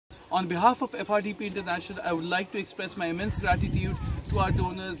On behalf of FRDP International, I would like to express my immense gratitude to our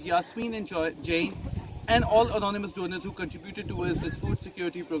donors Yasmin and Jane and all anonymous donors who contributed towards this food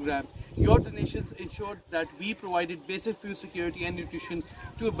security program. Your donations ensured that we provided basic food security and nutrition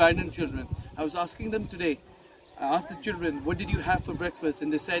to abandoned children. I was asking them today, I asked the children, what did you have for breakfast?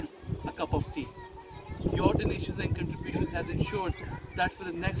 And they said, a cup of tea. Your donations and contributions has ensured that for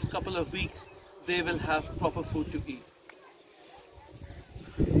the next couple of weeks, they will have proper food to eat.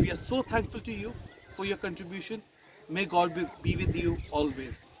 We are so thankful to you for your contribution. May God be with you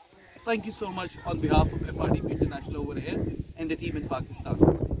always. Thank you so much on behalf of FRDP International over here and the team in Pakistan.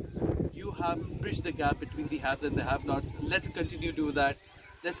 You have bridged the gap between the haves and the have-nots. Let's continue to do that.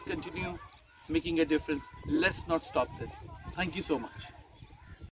 Let's continue making a difference. Let's not stop this. Thank you so much.